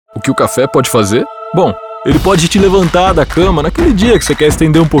O que o café pode fazer? Bom, ele pode te levantar da cama naquele dia que você quer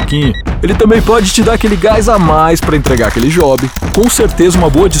estender um pouquinho. Ele também pode te dar aquele gás a mais para entregar aquele job. Com certeza uma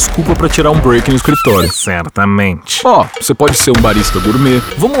boa desculpa para tirar um break no escritório. Certamente. Você pode ser um barista gourmet.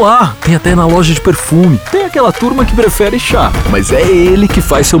 Vamos lá, tem até na loja de perfume. Tem aquela turma que prefere chá, mas é ele que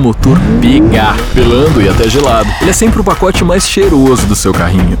faz seu motor pegar, pelando e até gelado. Ele é sempre o pacote mais cheiroso do seu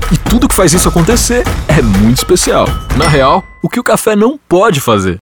carrinho. E tudo que faz isso acontecer é muito especial. Na real, o que o café não pode fazer?